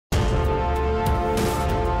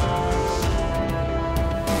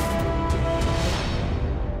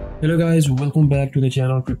Hello guys, welcome back to the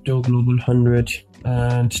channel Crypto Global 100,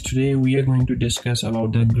 and today we are going to discuss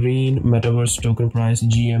about the green metaverse token price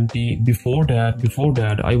GMT. Before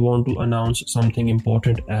that I want to announce something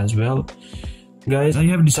important as well. Guys, I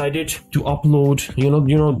have decided to upload,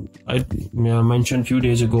 I mentioned a few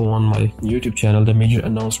days ago on my YouTube channel the major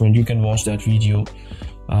announcement. You can watch that video.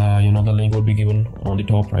 The link will be given on the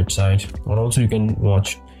top right side, or also you can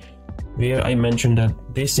watch where I mentioned that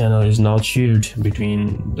this channel is now shared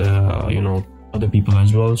between the other people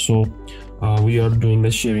as well. So we are doing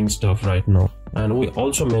the sharing stuff right now, and we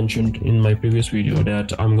also mentioned in my previous video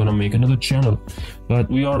that I'm gonna make another channel, but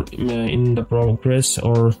we are in the progress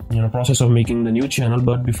or process of making the new channel.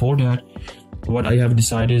 But before that, what I have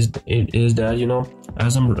decided is that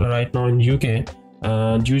as I'm right now in UK,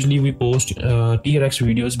 and usually we post TRX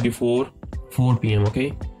videos before 4 p.m.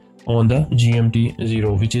 okay, on the GMT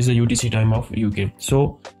 0, which is the UTC time of UK.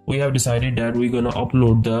 So we have decided that we're gonna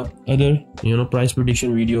upload the other price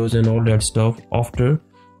prediction videos and all that stuff after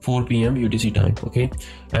 4 p.m. UTC time, okay?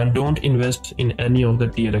 And don't invest in any of the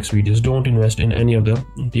TRX videos. Don't invest in any of the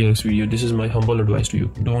TRX video. This is my humble advice to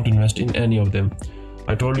you. Don't invest in any of them.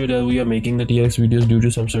 I told you that we are making the TRX videos due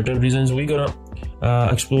to some certain reasons. We're gonna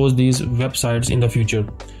expose these websites in the future,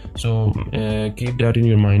 so keep that in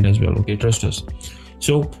your mind as well, okay? Trust us.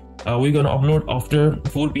 So we're gonna upload after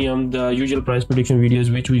 4 p.m. the usual price prediction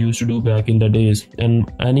videos which we used to do back in the days,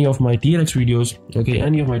 and any of my TRX videos, okay,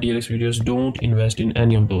 don't invest in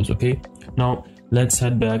any of those, okay? Now let's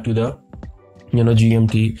head back to the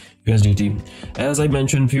GMT USDT. As I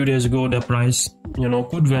mentioned a few days ago, the price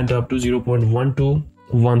could went up to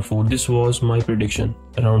 0.1214. This was my prediction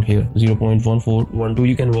around here, 0.1412.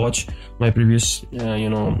 You can watch my previous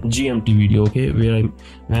GMT video, okay,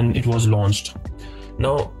 when it was launched.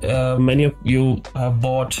 Now many of you have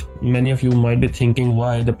bought. Many of you might be thinking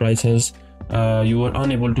why the price has you were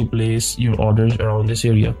unable to place your orders around this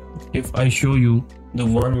area. If I show you the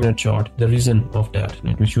 1 minute chart, the reason of that,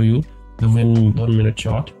 let me show you the 1 minute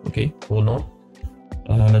chart, okay? Hold on,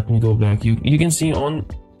 let me go back. You can see on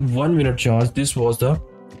 1 minute chart, this was the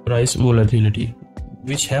price volatility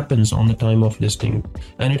which happens on the time of listing,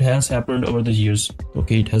 and it has happened over the years,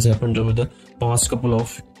 okay? It has happened over the past couple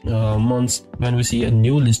of months. When we see a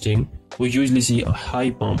new listing, we usually see a high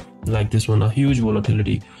pump like this one, a huge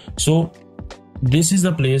volatility. So this is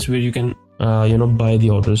the place where you can buy the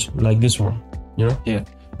orders like this one, here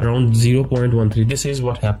around 0.13. This is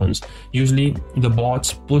what happens. Usually the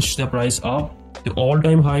bots push the price up to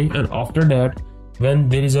all-time high, and after that, when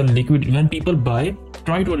there is a liquid, when people buy,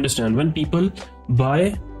 try to understand, when people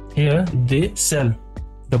buy here, they sell,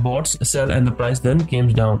 the bots sell, and the price then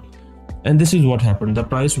comes down. And this is what happened. The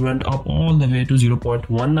price went up all the way to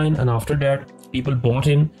 0.19, and after that people bought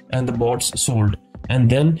in and the bots sold. And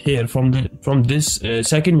then here from this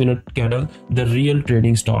second minute candle, the real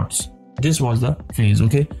trading starts. This was the phase,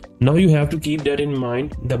 okay? Now you have to keep that in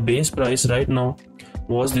mind. The base price right now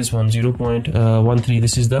was this one, 0.13.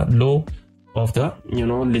 This is the low of the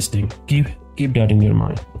listing. Keep that in your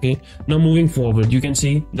mind, okay? Now moving forward, you can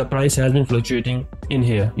see the price has been fluctuating in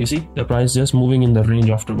here. You see the price just moving in the range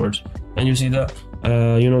afterwards, and you see the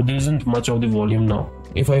there isn't much of the volume now.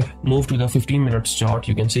 If I move to the 15 minutes chart,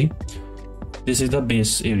 you can see this is the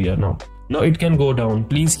base area. Now it can go down.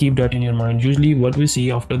 Please keep that in your mind. Usually what we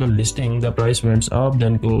see after the listing, the price went up,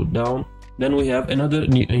 then go down, then we have another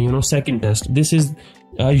second test. This is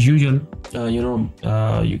usual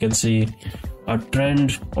you can see a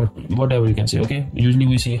trend or whatever you can say, okay? Usually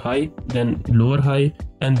we see high, then lower high,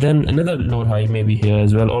 and then another lower high, maybe here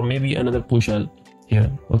as well, or maybe another push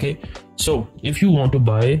here, okay? So if you want to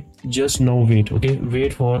buy, just now wait, okay?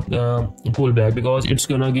 Wait for the pullback, because it's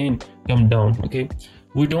gonna again come down, okay?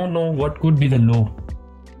 We don't know what could be the low.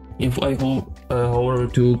 If I go over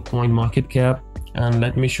to coin market cap, and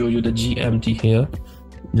let me show you the GMT here,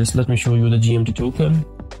 just let me show you the GMT token.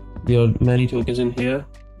 There are many tokens in here.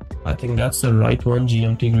 I think that's the right one,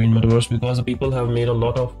 GMT Green Metaverse, because the people have made a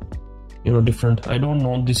lot of different. I don't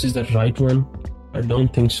know this is the right one. I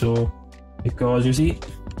don't think so, because you see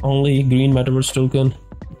only Green Metaverse token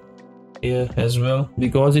here as well,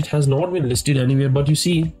 because it has not been listed anywhere, but you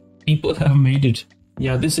see people have made it.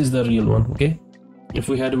 Yeah, this is the real one, okay? If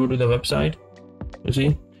we head over to the website, you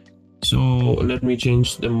see, so let me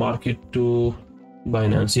change the market to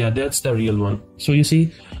Binance. Yeah, that's the real one. So you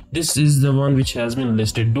see, this is the one which has been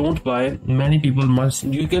listed. Don't buy. Many people must.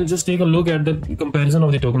 You can just take a look at the comparison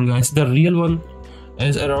of the token, guys. The real one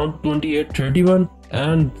is around 2831,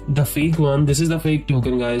 and the fake one, this is the fake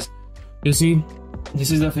token, guys. You see,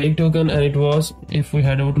 this is the fake token, and it was, if we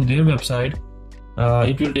head over to their website,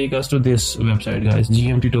 it will take us to this website, guys.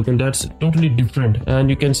 GMT token, that's totally different, and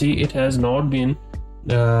you can see it has not been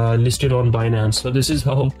listed on Binance. So this is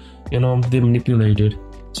how, you know, they manipulate it.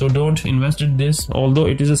 So don't invest in this, although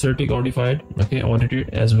it is a certified audified, okay,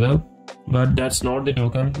 audited as well, but that's not the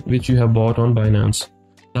token which you have bought on Binance.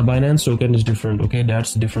 The Binance token is different, okay,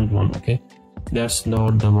 that's a different one, okay, that's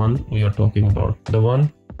not the one we are talking about. The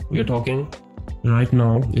one we are talking right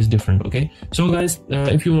now is different, okay. So guys,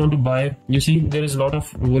 if you want to buy, you see there is a lot of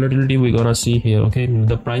volatility we're gonna see here, okay.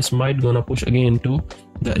 The price might gonna push again to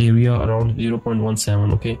the area around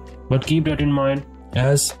 0.17, okay, but keep that in mind,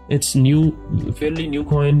 as it's new, fairly new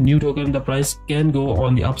coin, new token, the price can go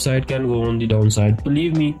on the upside, can go on the downside.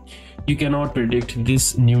 Believe me, you cannot predict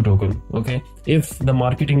this new token, okay. If the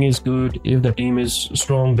marketing is good, if the team is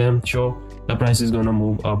strong, then sure, the price is gonna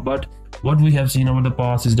move up. But what we have seen over the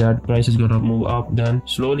past is that price is gonna move up, then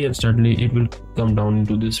slowly and steadily it will come down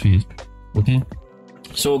into this phase, okay.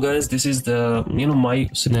 So guys, this is the, you know, my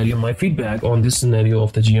scenario, my feedback on this scenario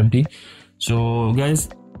of the GMT. So guys,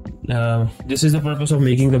 this is the purpose of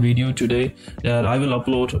making the video today, that I will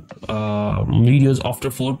upload videos after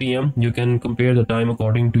 4 p.m. You can compare the time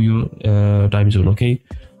according to your time zone, okay.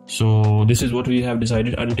 So this is what we have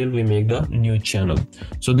decided until we make the new channel.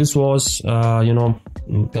 So this was you know,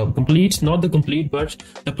 complete, not the complete, but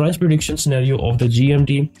the price prediction scenario of the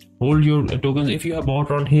GMT. Hold your tokens. If you have bought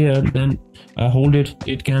around here, then hold it,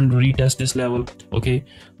 it can retest this level, okay.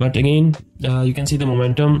 But again, you can see the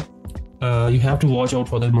momentum. You have to watch out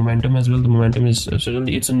for the momentum as well. The momentum is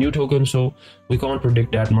certainly, it's a new token, so we can't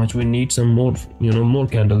predict that much. We need some more, you know, more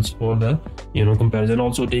candles for the, you know, comparison.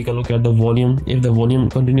 Also take a look at the volume. If the volume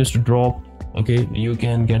continues to drop, okay, you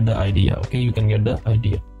can get the idea, okay, you can get the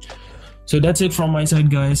idea. So that's it from my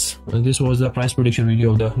side, guys. This was the price prediction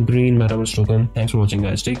video of the green Metaverse token. Thanks for watching,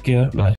 guys. Take care. Bye.